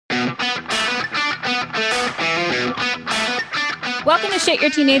Welcome to Shit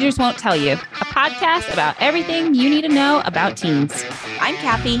Your Teenagers Won't Tell You, a podcast about everything you need to know about teens. I'm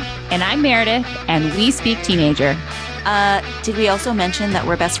Kathy. And I'm Meredith, and we speak teenager. Did we also mention that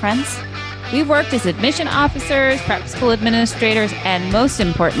we're best friends? We've worked as admission officers, prep school administrators, and most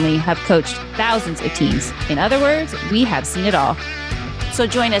importantly, have coached thousands of teens. In other words, we have seen it all. So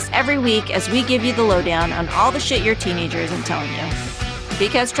join us every week as we give you the lowdown on all the shit your teenager isn't telling you.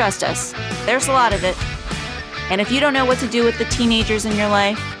 Because trust us, there's a lot of it. And if you don't know what to do with the teenagers in your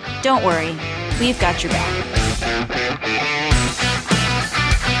life, don't worry, we've got your back.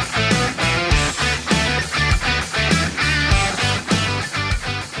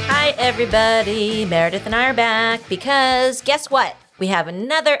 Hi, everybody. Meredith and I are back because guess what? We have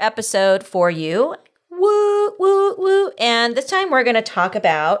another episode for you. Woo, woo, woo. And this time we're going to talk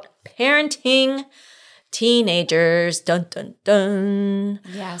about parenting teenagers. Dun, dun, dun.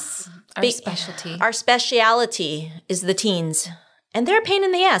 Yes, our specialty. Our speciality is the teens. And they're a pain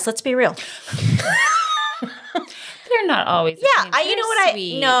in the ass, let's be real. They're not always. Yeah, you know what?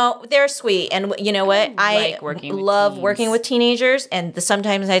 No, they're sweet. And you know what? I love working with teenagers. And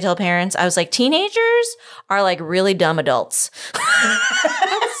sometimes I tell parents, I was like, teenagers are like really dumb adults.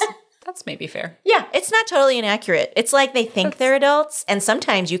 That's maybe fair. Yeah, it's not totally inaccurate. It's like they think they're adults, and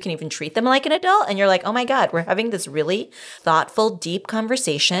sometimes you can even treat them like an adult, and you're like, oh my God, we're having this really thoughtful, deep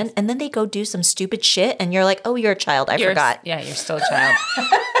conversation, and then they go do some stupid shit, and you're like, oh, you're a child. I forgot. Yeah, you're still a child.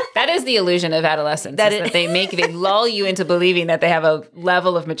 That is the illusion of adolescence, that they lull you into believing that they have a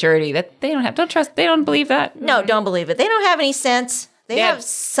level of maturity that they don't have. Don't trust, they don't believe that. No, don't believe it. They don't have any sense. They have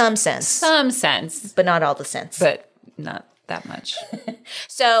some sense. Some sense. But not all the sense. But not that much.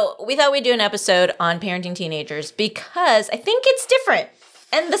 So we thought we'd do an episode on parenting teenagers because I think it's different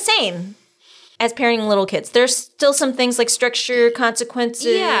and the same as parenting little kids. There's still some things like structure,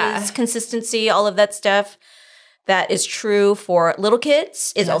 consequences, consistency, all of that stuff that is true for little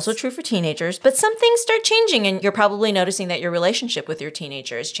kids is also true for teenagers. But some things start changing, and you're probably noticing that your relationship with your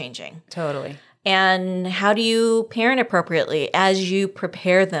teenager is changing. Totally. And how do you parent appropriately as you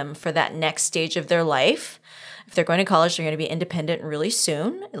prepare them for that next stage of their life? If they're going to college, they're going to be independent really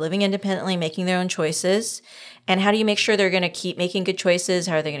soon, living independently, making their own choices. And how do you make sure they're going to keep making good choices?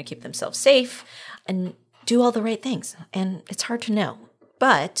 How are they going to keep themselves safe and do all the right things? And it's hard to know.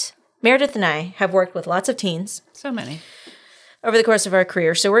 But Meredith and I have worked with lots of teens. So many. Over the course of our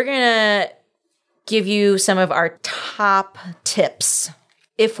career. So we're going to give you some of our top tips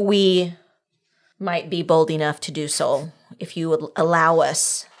if we might be bold enough to do so, if you would allow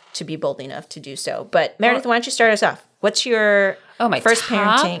us to be bold enough to do so. But Meredith, why don't you start us off? What's your first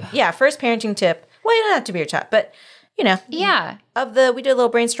top? parenting? Yeah, first parenting tip. Well, you don't have to be your top, but you know. Yeah. We did a little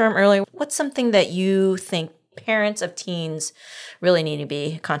brainstorm earlier. What's something that you think parents of teens really need to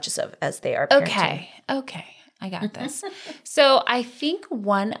be conscious of as they are parenting? Okay. I got this. So I think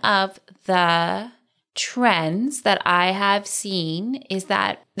one of the trends that I have seen is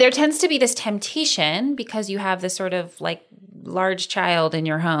that there tends to be this temptation because you have this sort of like large child in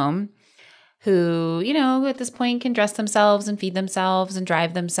your home who, you know, at this point can dress themselves and feed themselves and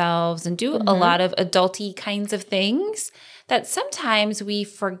drive themselves and do a lot of adulty kinds of things that sometimes we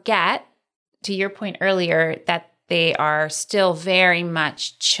forget, to your point earlier, that they are still very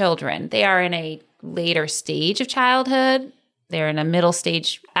much children. They are in a later stage of childhood. They're in a middle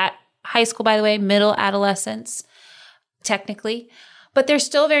stage at high school, by the way, middle adolescence, technically. But they're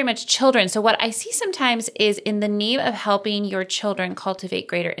still very much children. So what I see sometimes is in the name of helping your children cultivate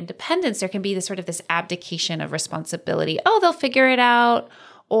greater independence, there can be this abdication of responsibility. Oh, they'll figure it out.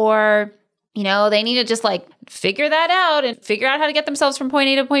 Or, you know, they need to just like figure that out and figure out how to get themselves from point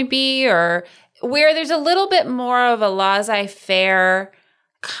A to point B, or where there's a little bit more of a laissez-faire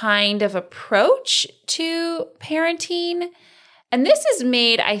kind of approach to parenting. And this is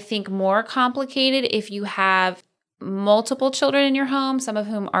made, I think, more complicated if you have multiple children in your home, some of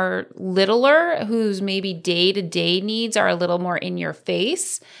whom are littler, whose maybe day-to-day needs are a little more in your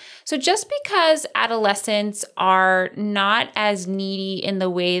face. So just because adolescents are not as needy in the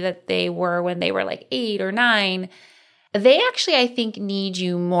way that they were when they were like 8 or 9, they actually, I think, need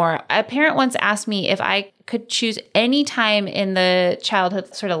you more. A parent once asked me if I could choose any time in the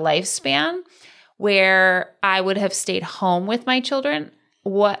childhood sort of lifespan where I would have stayed home with my children,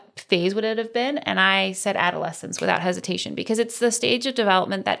 what phase would it have been? And I said adolescence without hesitation, because it's the stage of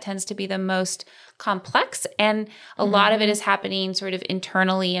development that tends to be the most complex, and a lot of it is happening sort of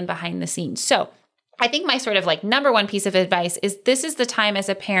internally and behind the scenes. So I think my sort of like number one piece of advice is this is the time as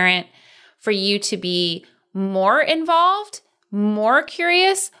a parent for you to be more involved, more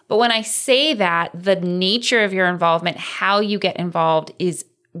curious. But when I say that, the nature of your involvement, how you get involved is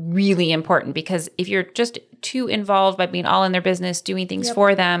really important, because if you're just too involved by being all in their business, doing things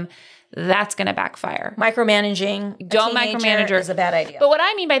for them, that's going to backfire. Micromanaging. Don't micromanage is a bad idea. But what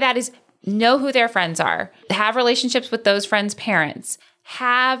I mean by that is know who their friends are. Have relationships with those friends' parents.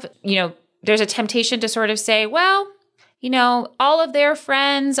 Have, there's a temptation to sort of say, well, all of their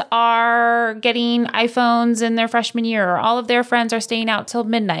friends are getting iPhones in their freshman year, or all of their friends are staying out till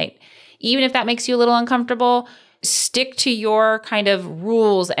midnight. Even if that makes you a little uncomfortable, stick to your kind of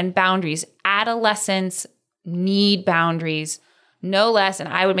rules and boundaries. Adolescents need boundaries, no less, and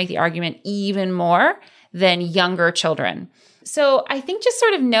I would make the argument even more than younger children. So I think just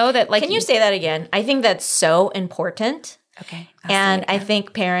sort of know that, like— Can you say that again? I think that's so important. Okay. And I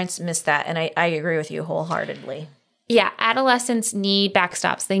think parents miss that. And I agree with you wholeheartedly. Yeah, adolescents need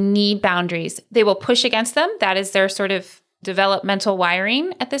backstops. They need boundaries. They will push against them. That is their sort of developmental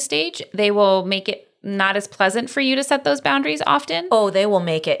wiring at this stage. They will make it not as pleasant for you to set those boundaries often. Oh, they will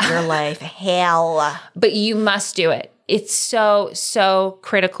make it your life hell. But you must do it. It's so, so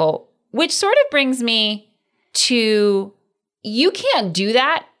critical, which sort of brings me to, you can't do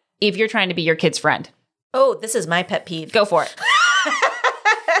that if you're trying to be your kid's friend. Oh, this is my pet peeve. Go for it.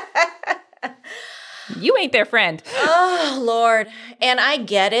 You ain't their friend. Oh, Lord. And I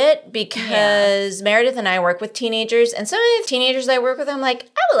get it because Meredith and I work with teenagers, and some of the teenagers I work with, I'm like,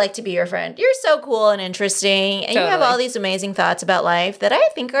 I would like to be your friend. You're so cool and interesting, and you have all these amazing thoughts about life that I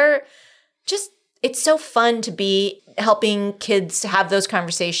think are just, it's so fun to be helping kids have those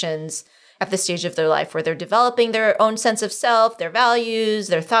conversations at this stage of their life where they're developing their own sense of self, their values,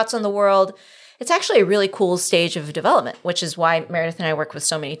 their thoughts on the world. It's actually a really cool stage of development, which is why Meredith and I work with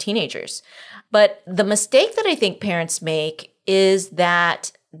so many teenagers. But the mistake that I think parents make is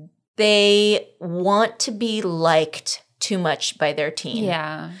that they want to be liked too much by their teen.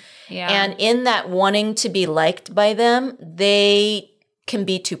 Yeah. Yeah. And in that wanting to be liked by them, they can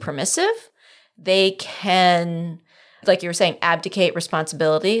be too permissive. They can, like you were saying, abdicate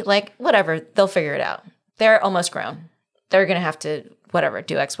responsibility. Like, whatever, they'll figure it out. They're almost grown. They're going to have to, whatever,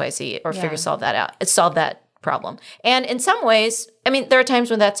 do X, Y, Z, or solve that problem. And in some ways, I mean, there are times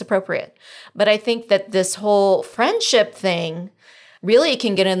when that's appropriate. But I think that this whole friendship thing really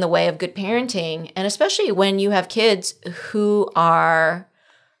can get in the way of good parenting. And especially when you have kids who are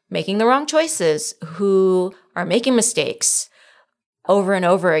making the wrong choices, who are making mistakes over and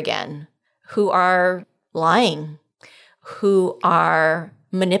over again, who are lying, who are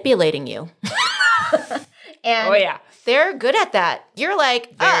manipulating you. And they're good at that. You're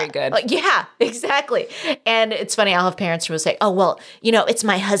like, very good. Like, yeah, exactly. And it's funny, I'll have parents who will say, oh, well, it's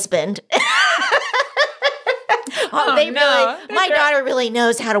my husband. My daughter really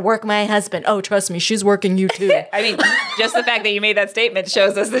knows how to work my husband. Oh, trust me, she's working you too. I mean, just the fact that you made that statement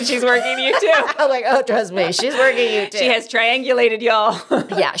shows us that she's working you too. I'm like, oh, trust me, she's working you too. She has triangulated y'all.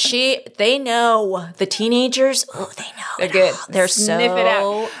 Yeah, they know. The teenagers, they know. They're good. They're Sniff it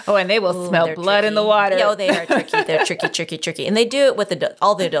out. Oh, and they will smell blood in the water. No, they are tricky. They're tricky. And they do it with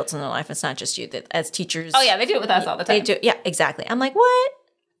all the adults in their life. It's not just you. As teachers. Oh, yeah, they do it with us all the time. They do. Yeah, exactly. I'm like,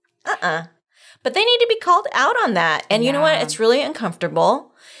 what? But they need to be called out on that. And you know what? It's really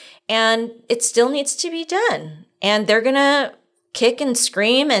uncomfortable. And it still needs to be done. And they're going to kick and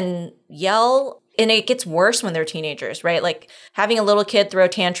scream and yell. And it gets worse when they're teenagers, right? Like having a little kid throw a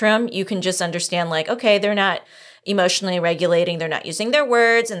tantrum, you can just understand like, okay, they're not emotionally regulating. They're not using their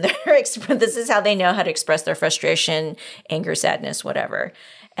words. And this is how they know how to express their frustration, anger, sadness, whatever.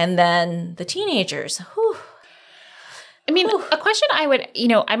 And then the teenagers, whew. I mean, a question I would,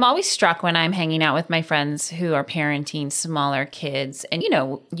 I'm always struck when I'm hanging out with my friends who are parenting smaller kids. And,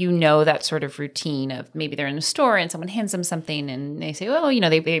 that sort of routine of maybe they're in a store and someone hands them something and they say, well,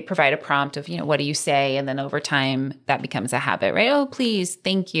 they provide a prompt of, what do you say? And then over time that becomes a habit, right? Oh, please,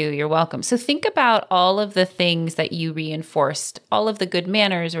 thank you, you're welcome. So think about all of the things that you reinforced, all of the good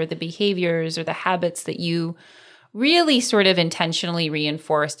manners or the behaviors or the habits that you really sort of intentionally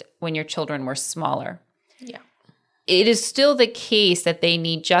reinforced when your children were smaller. Yeah. It is still the case that they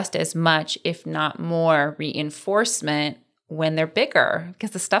need just as much, if not more, reinforcement when they're bigger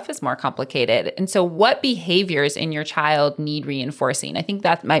because the stuff is more complicated. And so what behaviors in your child need reinforcing? I think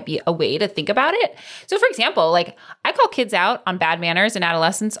that might be a way to think about it. So for example, like I call kids out on bad manners in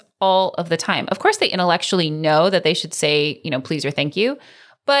adolescence all of the time. Of course, they intellectually know that they should say, please or thank you.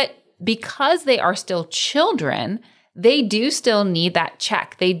 But because they are still children, they do still need that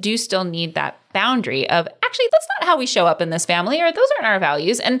check. They do still need that boundary of actually, that's not how we show up in this family, or those aren't our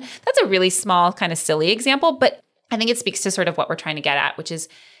values. And that's a really small, kind of silly example, but I think it speaks to sort of what we're trying to get at, which is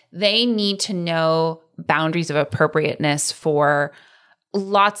they need to know boundaries of appropriateness for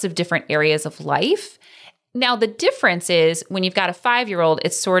lots of different areas of life. Now, the difference is when you've got a 5-year-old,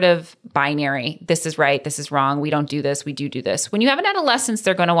 it's sort of binary. This is right. This is wrong. We don't do this. We do this. When you have an adolescent,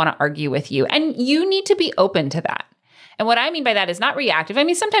 they're going to want to argue with you. And you need to be open to that. And what I mean by that is not reactive. I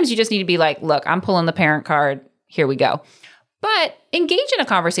mean, sometimes you just need to be like, look, I'm pulling the parent card. Here we go. But engage in a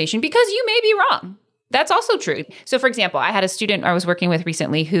conversation because you may be wrong. That's also true. So, for example, I had a student I was working with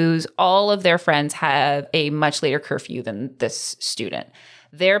recently whose all of their friends have a much later curfew than this student.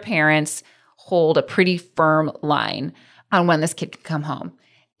 Their parents hold a pretty firm line on when this kid can come home.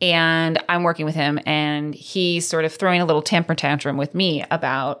 And I'm working with him, and he's sort of throwing a little temper tantrum with me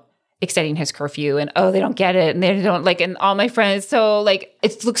about extending his curfew and, oh, they don't get it. And they don't like, and all my friends, so like,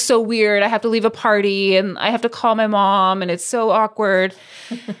 it looks so weird. I have to leave a party and I have to call my mom and it's so awkward.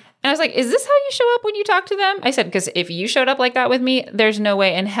 And I was like, is this how you show up when you talk to them? I said, because if you showed up like that with me, there's no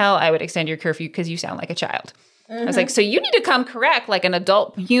way in hell I would extend your curfew because you sound like a child. I was like, so you need to come correct like an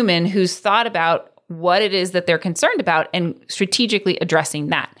adult human who's thought about what it is that they're concerned about and strategically addressing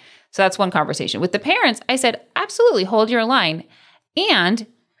that. So that's one conversation. With the parents, I said, absolutely, hold your line. And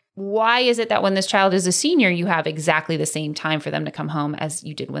why is it that when this child is a senior, you have exactly the same time for them to come home as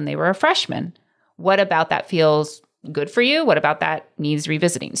you did when they were a freshman? What about that feels good for you? What about that needs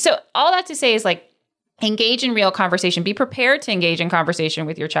revisiting? So all that to say is like, engage in real conversation. Be prepared to engage in conversation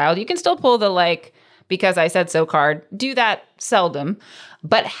with your child. You can still pull the like, because I said so card. Do that seldom,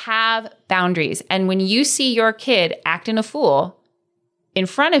 but have boundaries. And when you see your kid acting a fool in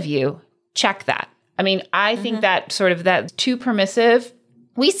front of you, check that. I mean, I think that sort of that too permissive,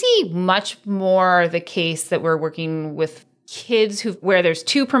 we see much more the case that we're working with kids where there's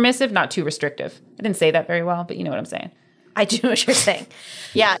too permissive, not too restrictive. I didn't say that very well, but you know what I'm saying. I do know what you're saying.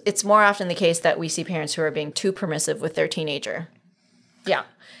 Yeah, it's more often the case that we see parents who are being too permissive with their teenager. Yeah.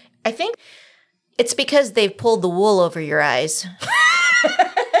 I think it's because they've pulled the wool over your eyes.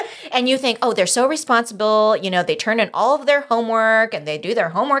 And you think, oh, they're so responsible. You know, they turn in all of their homework and they do their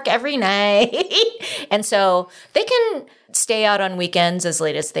homework every night. And so they can stay out on weekends as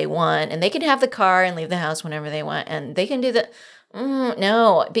late as they want. And they can have the car and leave the house whenever they want. And they can do the,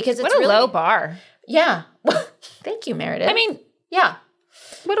 no, because it's what a low bar. Yeah. Thank you, Meredith. I mean, yeah.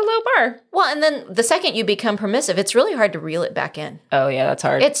 What a low bar. Well, and then the second you become permissive, it's really hard to reel it back in. Oh, yeah, that's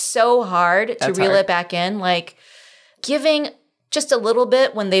hard. It's so hard to reel it back in. Like giving just a little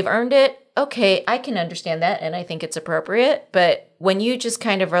bit when they've earned it, okay, I can understand that and I think it's appropriate. But when you just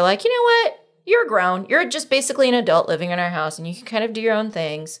kind of are like, you know what? You're grown. You're just basically an adult living in our house and you can kind of do your own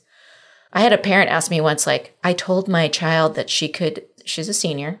things. I had a parent ask me once, like, I told my child that she's a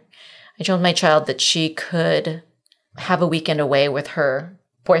senior. I told my child that she could have a weekend away with her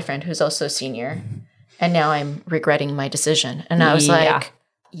boyfriend who's also a senior. And now I'm regretting my decision. And I was like,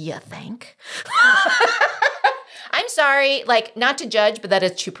 you think? I'm sorry, like, not to judge, but that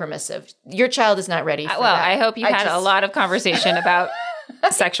is too permissive. Your child is not ready for that. I hope you had a lot of conversation about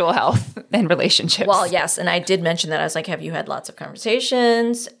sexual health and relationships. Well, yes. And I did mention that. I was like, have you had lots of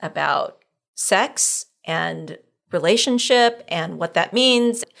conversations about sex and relationship and what that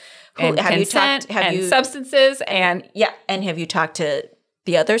means? And have consent, you talked, have and you, substances and yeah. And have you talked to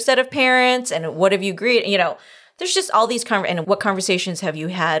the other set of parents and what have you agreed? You know, there's just all these and what conversations have you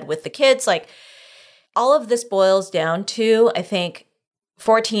had with the kids? Like all of this boils down to, I think,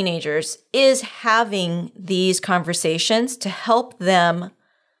 for teenagers is having these conversations to help them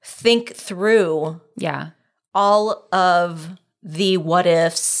think through all of the what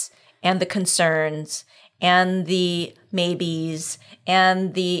ifs and the concerns and the maybes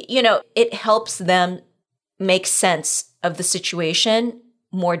and the, you know, it helps them make sense of the situation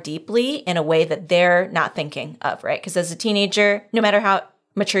more deeply in a way that they're not thinking of, right? Because as a teenager, no matter how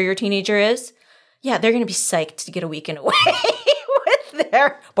mature your teenager is, yeah, they're going to be psyched to get a weekend away with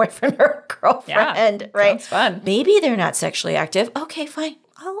their boyfriend or girlfriend, right? Sounds fun. Maybe they're not sexually active. Okay, fine.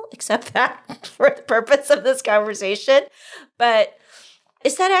 I'll accept that for the purpose of this conversation. But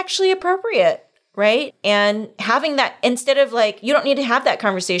is that actually appropriate? Right? And having that instead of like, you don't need to have that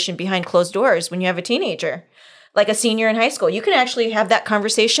conversation behind closed doors when you have a teenager, like a senior in high school. You can actually have that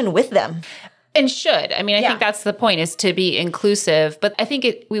conversation with them. And should. I mean, I think that's the point, is to be inclusive. But I think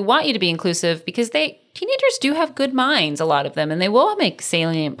we want you to be inclusive because teenagers do have good minds, a lot of them, and they will make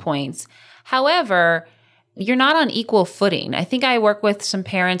salient points. However, you're not on equal footing. I think I work with some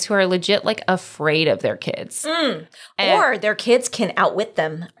parents who are legit like afraid of their kids. Or their kids can outwit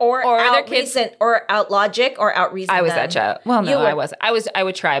them. Or their kids or out logic or out reason. I was them. that child. Well, no, I was. I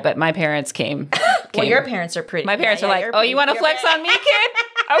would try, but my parents came. Well, your parents are pretty. My parents are like, oh, you want to flex on me, kid?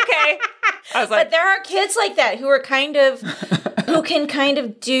 Okay. I was like, but there are kids like that who are kind of who can kind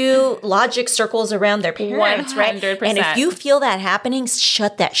of do logic circles around their parents, right? 100%. And if you feel that happening,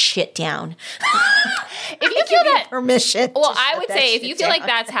 shut that shit down. If you feel that permission. Well, I would say if you feel like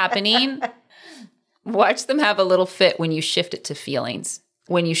that's happening, watch them have a little fit when you shift it to feelings.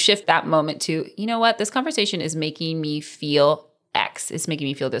 When you shift that moment to, you know what, this conversation is making me feel X. It's making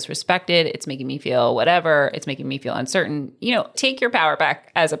me feel disrespected. It's making me feel whatever. It's making me feel uncertain. Take your power back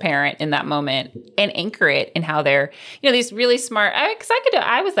as a parent in that moment and anchor it in how they're, these really smart, because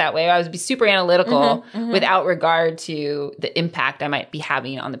I was that way. I would be super analytical without regard to the impact I might be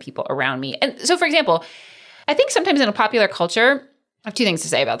having on the people around me. And so, for example, I think sometimes in a popular culture, I have two things to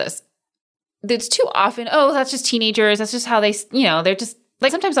say about this. It's too often, that's just teenagers. That's just how they, they're just,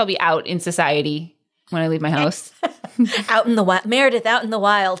 like sometimes I'll be out in society when I leave my house. Out in the wild. Meredith out in the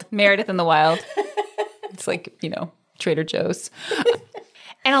wild. Meredith in the wild. It's like, Trader Joe's.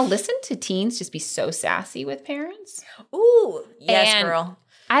 And I'll listen to teens just be so sassy with parents. Ooh, yes, and girl.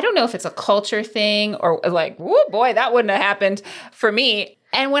 I don't know if it's a culture thing or like, whoa, boy, that wouldn't have happened for me.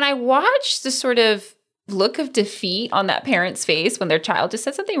 And when I watch the sort of look of defeat on that parent's face when their child just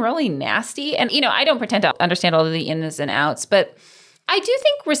said something really nasty, and, I don't pretend to understand all of the ins and outs, but I do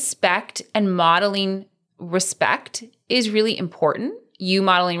think respect and modeling respect is really important. You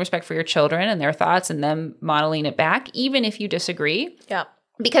modeling respect for your children and their thoughts and them modeling it back, even if you disagree. Yeah.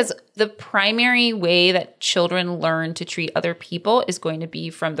 Because the primary way that children learn to treat other people is going to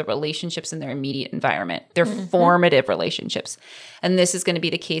be from the relationships in their immediate environment, their formative relationships. And this is going to be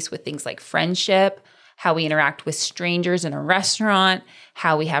the case with things like friendship, how we interact with strangers in a restaurant,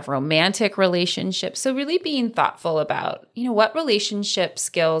 how we have romantic relationships. So really being thoughtful about, what relationship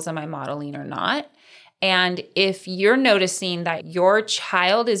skills am I modeling or not? And if you're noticing that your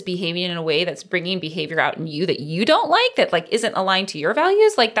child is behaving in a way that's bringing behavior out in you that you don't like, that like isn't aligned to your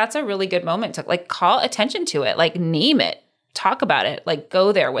values, like that's a really good moment to like call attention to it, like name it, talk about it, like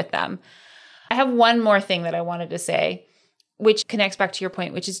go there with them. I have one more thing that I wanted to say, which connects back to your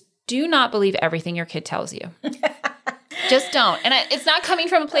point, which is do not believe everything your kid tells you. Just don't. And it's not coming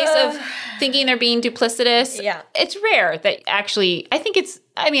from a place of thinking they're being duplicitous. Yeah. It's rare that actually, I've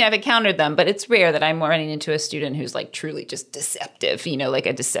encountered them, but it's rare that I'm running into a student who's like truly just deceptive, like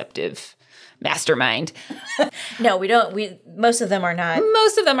a deceptive mastermind. No, we don't. Most of them are not.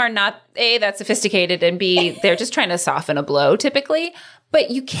 Most of them are not, A, that sophisticated, and B, they're just trying to soften a blow typically.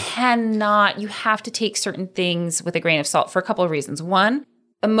 But you have to take certain things with a grain of salt for a couple of reasons. One,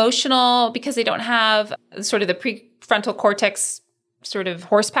 emotional, because they don't have sort of the prefrontal cortex sort of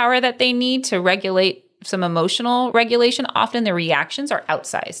horsepower that they need to regulate some emotional regulation. Often their reactions are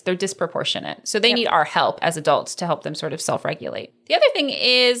outsized. They're disproportionate. So they need our help as adults to help them sort of self-regulate. The other thing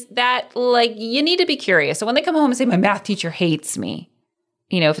is that like you need to be curious. So when they come home and say, my math teacher hates me,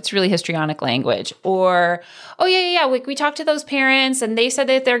 if it's really histrionic language, or, we talked to those parents and they said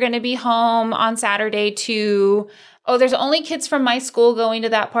that they're going to be home on Saturday too. Oh, there's only kids from my school going to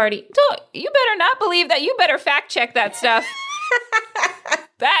that party. So you better not believe that. You better fact check that stuff.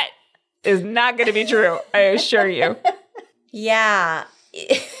 That is not going to be true, I assure you. Yeah.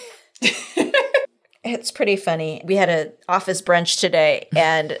 It's pretty funny. We had an office brunch today,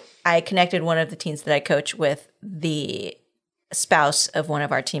 and I connected one of the teens that I coach with the spouse of one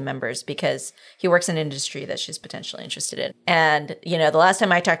of our team members because he works in an industry that she's potentially interested in. And, the last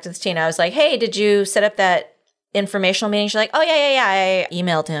time I talked to this teen, I was like, hey, did you set up that informational meeting? She's like, oh, yeah. I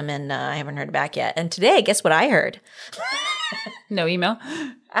emailed him and I haven't heard back yet. And today, guess what I heard? No email?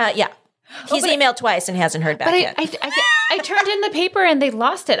 Yeah. He's emailed twice and hasn't heard back yet. I turned in the paper and they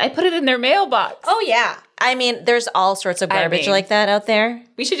lost it. I put it in their mailbox. Oh, yeah. There's all sorts of garbage like that out there.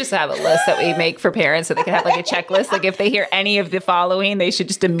 We should just have a list that we make for parents so they can have like a checklist. Like if they hear any of the following, they should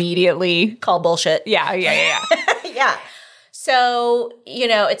just immediately call bullshit. Yeah. Yeah. So,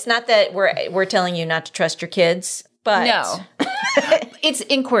 it's not that we're telling you not to trust your kids, but no. It's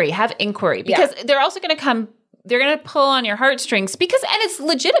inquiry. Have inquiry because they're also going to come. They're going to pull on your heartstrings and it's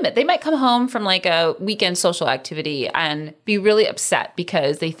legitimate. They might come home from like a weekend social activity and be really upset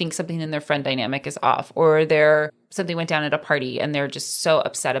because they think something in their friend dynamic is off, or something went down at a party and they're just so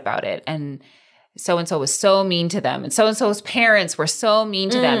upset about it. And so-and-so was so mean to them, and so-and-so's parents were so mean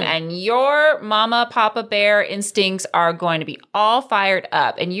to them, and your mama, papa bear instincts are going to be all fired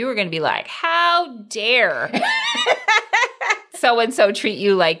up, and you are going to be like, how dare so-and-so treat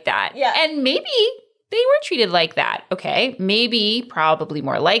you like that? Yeah. And maybe they were treated like that, okay? Maybe, probably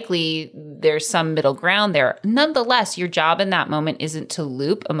more likely, there's some middle ground there. Nonetheless, your job in that moment isn't to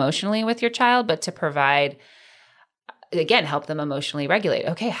loop emotionally with your child, but to provide, again, help them emotionally regulate.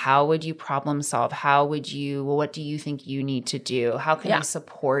 Okay, how would you problem solve? What do you think you need to do? How can I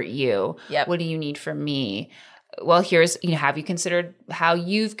support you? Yep. What do you need from me? well, here's, have you considered how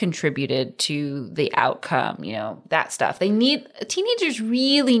you've contributed to the outcome, that stuff. Teenagers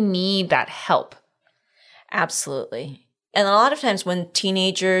really need that help. Absolutely. And a lot of times when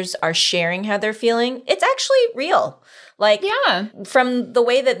teenagers are sharing how they're feeling, it's actually real. Like, from the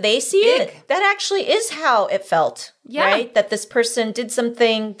way that they see it, that actually is how it felt, right? That this person did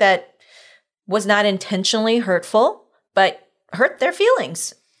something that was not intentionally hurtful, but hurt their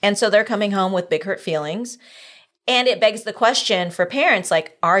feelings. And so they're coming home with big hurt feelings. And it begs the question for parents,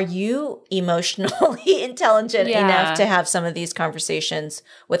 like, are you emotionally intelligent enough to have some of these conversations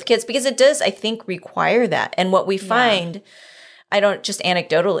with kids? Because it does, I think, require that. And what we find, I don't just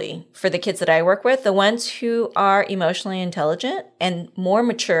anecdotally, for the kids that I work with, the ones who are emotionally intelligent and more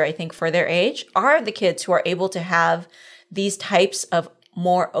mature, I think, for their age, are the kids who are able to have these types of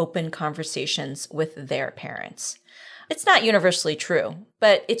more open conversations with their parents. It's not universally true,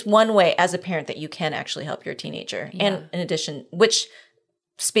 but it's one way as a parent that you can actually help your teenager. Yeah. And in addition, which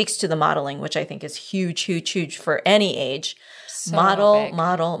speaks to the modeling, which I think is huge, huge, huge for any age. So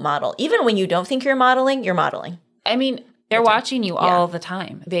model. Even when you don't think you're modeling, you're modeling. I mean, they're watching you all the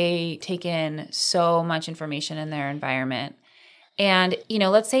time. They take in so much information in their environment. And,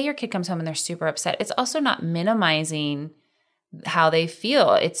 let's say your kid comes home and they're super upset. It's also not minimizing how they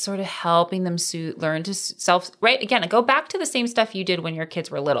feel. It's sort of helping them learn to right? Again, go back to the same stuff you did when your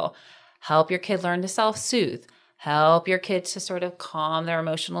kids were little. Help your kid learn to self-soothe. Help your kids to sort of calm their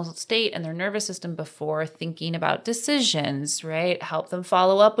emotional state and their nervous system before thinking about decisions, right? Help them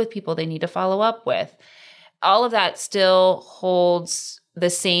follow up with people they need to follow up with. All of that still holds the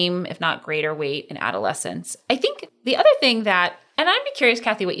same, if not greater weight in adolescence. I think the other thing that, and I'd be curious,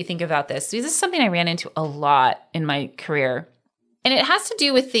 Kathy, what you think about this. This is something I ran into a lot in my career. And it has to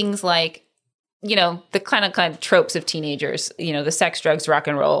do with things like, the kind of tropes of teenagers, the sex, drugs, rock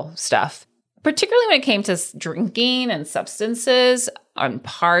and roll stuff, particularly when it came to drinking and substances and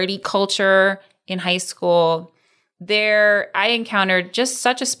party culture in high school. I encountered just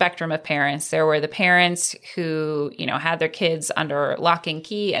such a spectrum of parents. There were the parents who, had their kids under lock and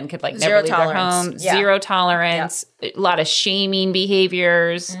key and could never leave their home, zero tolerance, a lot of shaming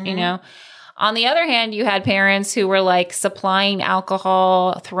behaviors, On the other hand, you had parents who were supplying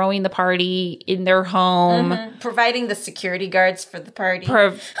alcohol, throwing the party in their home. Providing the security guards for the party.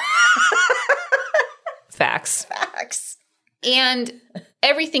 Facts. And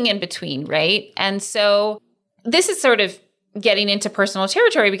everything in between, right? And so this is sort of getting into personal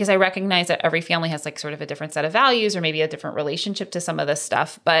territory because I recognize that every family has sort of a different set of values or maybe a different relationship to some of this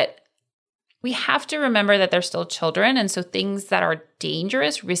stuff. But we have to remember that they're still children. And so things that are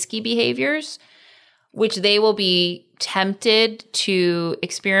dangerous, risky behaviors, which they will be tempted to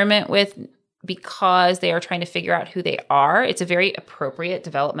experiment with because they are trying to figure out who they are. It's a very appropriate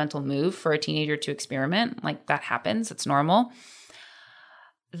developmental move for a teenager to experiment. That happens. It's normal.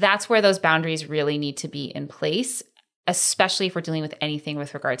 That's where those boundaries really need to be in place, especially if we're dealing with anything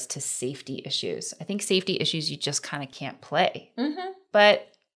with regards to safety issues. I think safety issues you just kind of can't play. But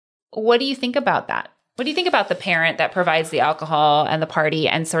what do you think about that? What do you think about the parent that provides the alcohol and the party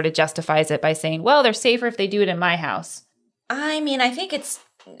and sort of justifies it by saying, well, they're safer if they do it in my house? I mean, I think it's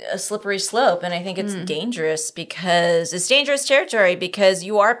a slippery slope, and I think it's dangerous because it's dangerous territory because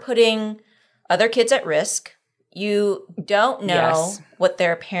you are putting other kids at risk. You don't know what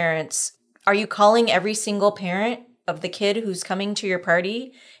their parents – are you calling every single parent of the kid who's coming to your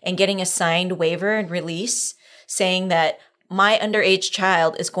party and getting a signed waiver and release saying that – my underage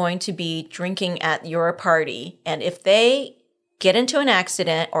child is going to be drinking at your party. And if they get into an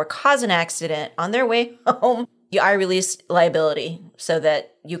accident or cause an accident on their way home, I release liability so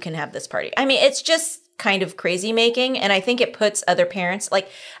that you can have this party. I mean, it's just kind of crazy making. And I think it puts other parents,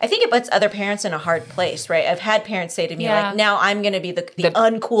 in a hard place, right? I've had parents say to me, now I'm going to be the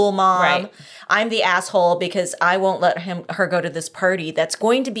uncool mom. Right. I'm the asshole because I won't let her go to this party that's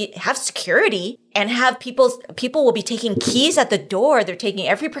going to have security and have people will be taking keys at the door. They're taking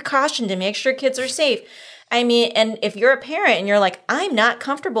every precaution to make sure kids are safe. I mean, and if you're a parent and you're like, I'm not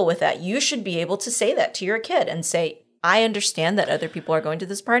comfortable with that, you should be able to say that to your kid and say, I understand that other people are going to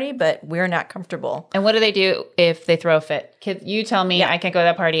this party, but we're not comfortable. And what do they do if they throw a fit? Kid, you tell me I can't go to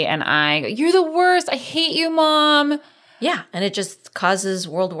that party, and I go, you're the worst. I hate you, Mom. Yeah, and it just causes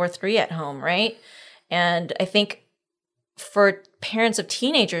World War III at home, right? And I think for parents of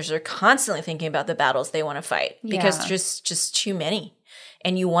teenagers, they're constantly thinking about the battles they want to fight because there's just too many.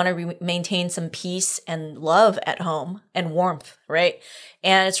 And you want to maintain some peace and love at home and warmth, right?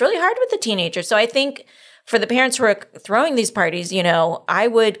 And it's really hard with the teenagers. So I think for the parents who are throwing these parties, I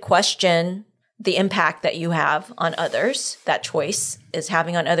would question the impact that you have on others, that choice is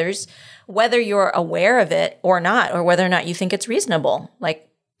having on others, whether you're aware of it or not, or whether or not you think it's reasonable. Like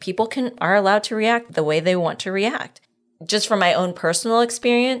people are allowed to react the way they want to react. Just from my own personal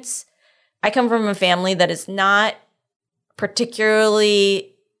experience, I come from a family that is not particularly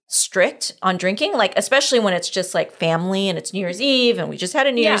strict on drinking, like especially when it's just like family and it's New Year's Eve and we just had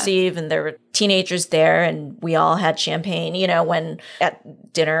a New Year's Eve and there were teenagers there and we all had champagne, when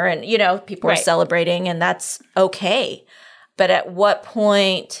at dinner and, people were celebrating and that's okay. But at what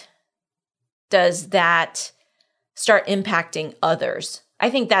point does that start impacting others? I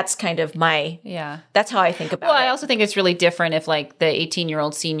think that's kind of that's how I think about it. Well, I also think it's really different if like the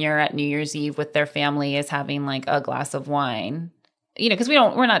 18-year-old senior at New Year's Eve with their family is having like a glass of wine, because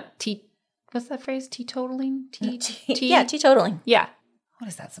we're not what's that phrase? Teetotaling? Yeah, teetotaling. Yeah. What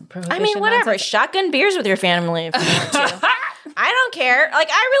is that? Some prohibition? I mean, whatever. Nonsense? Shotgun beers with your family if you want to. I don't care. Like,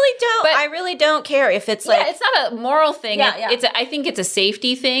 I really don't care if it's like. Yeah, it's not a moral thing. Yeah. I think it's a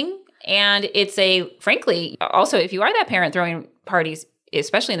safety thing. And it's frankly, also, if you are that parent throwing parties,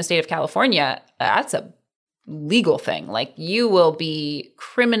 especially in the state of California, that's a legal thing. Like you will be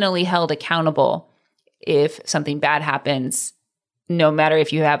criminally held accountable if something bad happens, no matter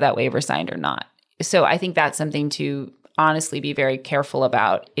if you have that waiver signed or not. So I think that's something to honestly be very careful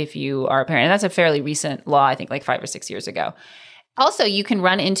about if you are a parent. And that's a fairly recent law, I think like 5 or 6 years ago. Also, you can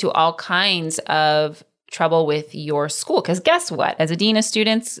run into all kinds of trouble with your school because guess what? As a dean of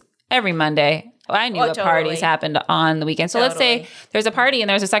students, every Monday, I knew what parties happened on the weekend. So let's say there's a party and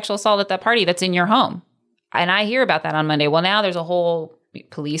there's a sexual assault at that party that's in your home. And I hear about that on Monday. Well, now there's a whole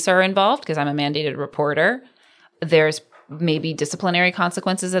police are involved because I'm a mandated reporter. There's maybe disciplinary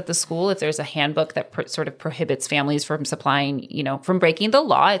consequences at the school if there's a handbook that sort of prohibits families from supplying, from breaking the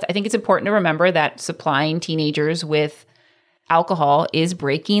law. I think it's important to remember that supplying teenagers with alcohol is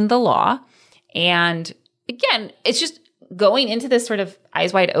breaking the law. And again, it's just going into this sort of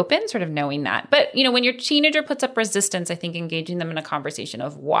eyes wide open, sort of knowing that. But, when your teenager puts up resistance, I think engaging them in a conversation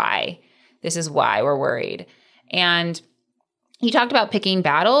of why, this is why we're worried. And you talked about picking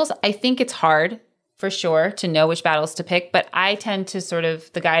battles. I think it's hard for sure to know which battles to pick, but I tend to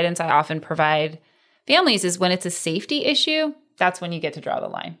the guidance I often provide families is when it's a safety issue, that's when you get to draw the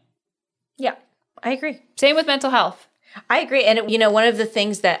line. Yeah, I agree. Same with mental health. I agree. And, one of the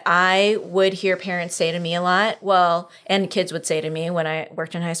things that I would hear parents say to me a lot, and kids would say to me when I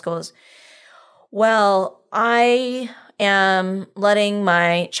worked in high school is, I am letting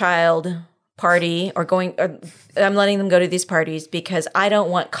my child party or I'm letting them go to these parties because I don't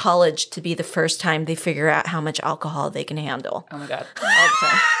want college to be the first time they figure out how much alcohol they can handle. Oh my God. All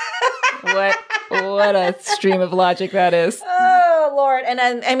the time. What a stream of logic that is. Oh, Lord. And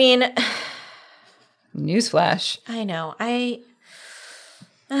I mean... Newsflash. I know.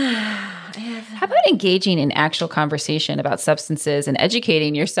 How about engaging in actual conversation about substances and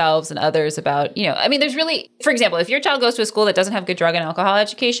educating yourselves and others about, there's really, for example, if your child goes to a school that doesn't have good drug and alcohol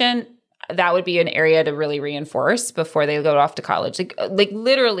education, that would be an area to really reinforce before they go off to college. Like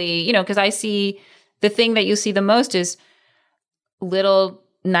literally, because I see the thing that you see the most is little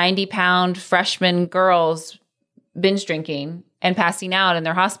 90-pound freshman girls binge drinking and passing out, and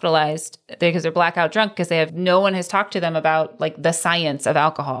they're hospitalized because they're blackout drunk because no one has talked to them about like the science of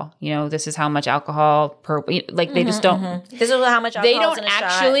alcohol. This is how much alcohol they just don't. Mm-hmm. This is how much alcohol. They don't in a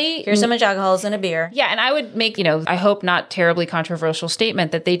actually. Shot. Here's how much alcohol is in a beer. Yeah, and I would make I hope not terribly controversial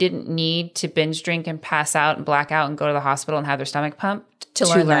statement that they didn't need to binge drink and pass out and black out and go to the hospital and have their stomach pumped to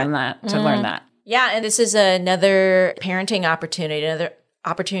learn that. To learn that. Yeah, and this is another parenting opportunity, another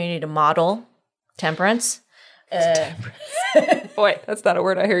opportunity to model temperance. Boy, that's not a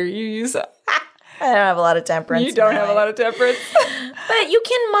word I hear you use. I don't have a lot of temperance. You don't have a lot of temperance. But you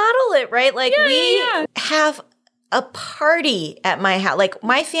can model it, right? Like we have a party at my house. Like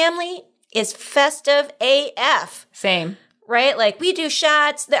my family is festive AF. Same. Right? Like we do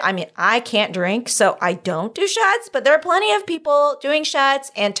shots. I can't drink, so I don't do shots, but there are plenty of people doing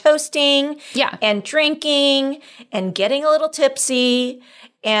shots and toasting and drinking and getting a little tipsy.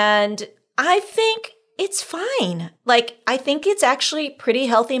 And I think it's fine. Like, I think it's actually pretty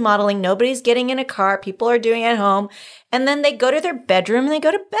healthy modeling. Nobody's getting in a car. People are doing it at home. And then they go to their bedroom and they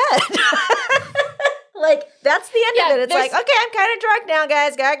go to bed. Like, that's the end of it. It's like, okay, I'm kind of drunk now,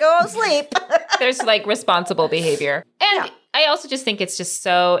 guys. Gotta go sleep. There's like responsible behavior. And I also just think it's just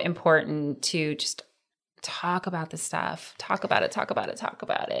so important to just talk about this stuff. Talk about it.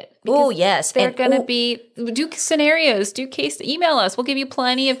 Oh, yes. They're going to do scenarios, email us. We'll give you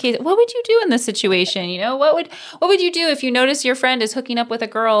plenty of cases. What would you do in this situation? What would you do if you notice your friend is hooking up with a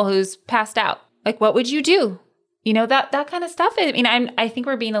girl who's passed out? Like, what would you do? You know, that kind of stuff. I mean, I think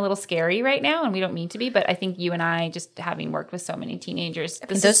we're being a little scary right now, and we don't mean to be, but I think you and I, just having worked with so many teenagers,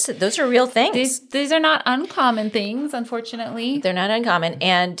 those are real things. These are not uncommon things, unfortunately. They're not uncommon.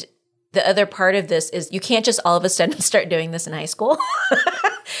 And the other part of this is you can't just all of a sudden start doing this in high school.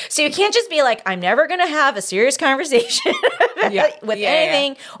 So you can't just be like, I'm never going to have a serious conversation with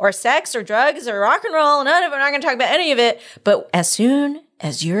anything or sex or drugs or rock and roll. None of it. I'm not going to talk about any of it. But as soon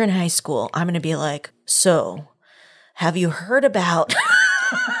as you're in high school, I'm going to be like, so have you heard about...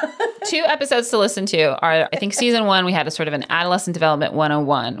 2 episodes to listen to are, I think season 1, we had a sort of an adolescent development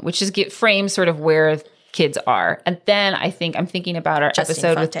 101, which is frames sort of where kids are. And then I'm thinking about our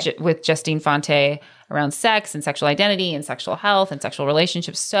episode with Justine Fonte around sex and sexual identity and sexual health and sexual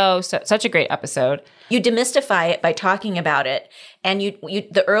relationships. So such a great episode. You demystify it by talking about it. And you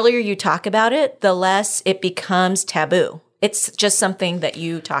the earlier you talk about it, the less it becomes taboo. It's just something that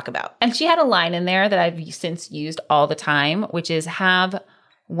you talk about. And she had a line in there that I've since used all the time, which is have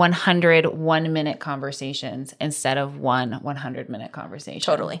 100 1-minute conversations instead of 100-minute conversation.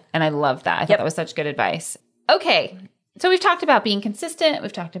 Totally. And I love that. I thought that was such good advice. Okay. So we've talked about being consistent.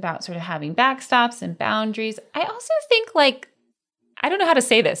 We've talked about sort of having backstops and boundaries. I also think, like, I don't know how to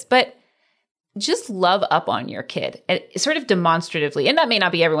say this, but just love up on your kid, sort of demonstratively. And that may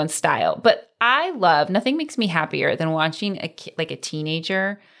not be everyone's style, but nothing makes me happier than watching a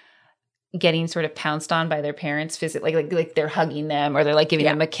teenager getting sort of pounced on by their parents physically, like they're hugging them or they're like giving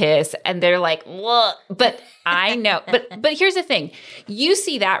them a kiss and they're like, "Whoa." But I know, but here's the thing. You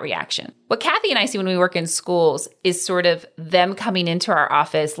see that reaction. What Kathy and I see when we work in schools is sort of them coming into our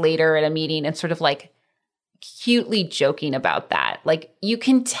office later at a meeting and sort of like cutely joking about that. Like you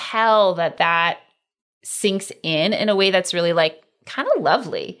can tell that sinks in a way that's really like kind of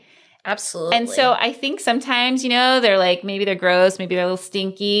lovely. Absolutely. And so I think sometimes, they're like, maybe they're gross, maybe they're a little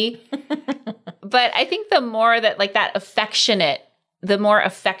stinky. But I think the more that like the more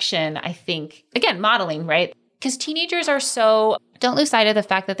affection, I think, again, modeling, right? Because teenagers don't lose sight of the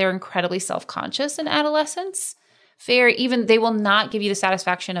fact that they're incredibly self-conscious in adolescence. They will not give you the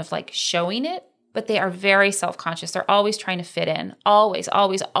satisfaction of like showing it, but they are very self-conscious. They're always trying to fit in. Always,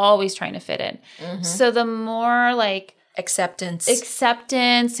 always, always trying to fit in. Mm-hmm. So the more like acceptance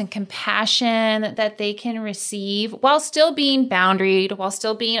and compassion that they can receive while still being boundaried, while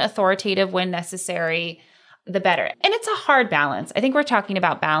still being authoritative when necessary, the better. And it's a hard balance. I think we're talking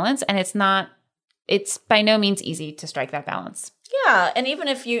about balance, and it's by no means easy to strike that balance. Yeah. And even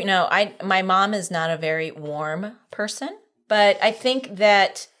if my mom is not a very warm person, but I think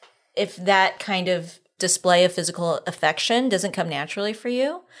that if that kind of display of physical affection doesn't come naturally for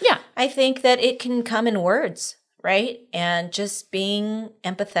you, I think that it can come in words. Right? And just being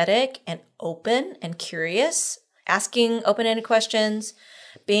empathetic and open and curious, asking open-ended questions,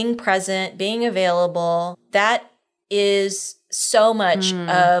 being present, being available. That is so much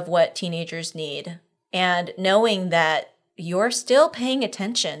of what teenagers need. And knowing that you're still paying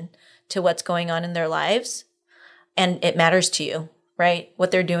attention to what's going on in their lives and it matters to you, right? What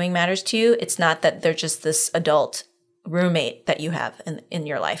they're doing matters to you. It's not that they're just this adult roommate that you have in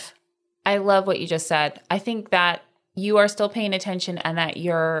your life. I love what you just said. I think that you are still paying attention and that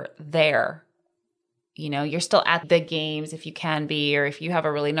you're there. You're still at the games if you can be, or if you have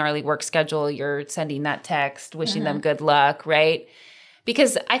a really gnarly work schedule, you're sending that text, wishing them good luck, right?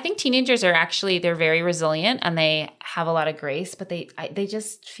 Because I think teenagers they're very resilient and they have a lot of grace, but they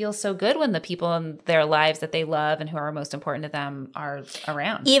just feel so good when the people in their lives that they love and who are most important to them are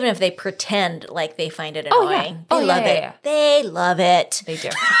around. Even if they pretend like they find it annoying. They love it. Yeah. They love it. They do.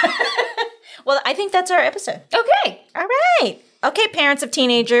 Well, I think that's our episode. Okay. All right. Okay, parents of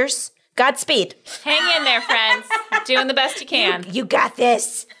teenagers, Godspeed. Hang in there, friends. Doing the best you can. You got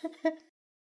this.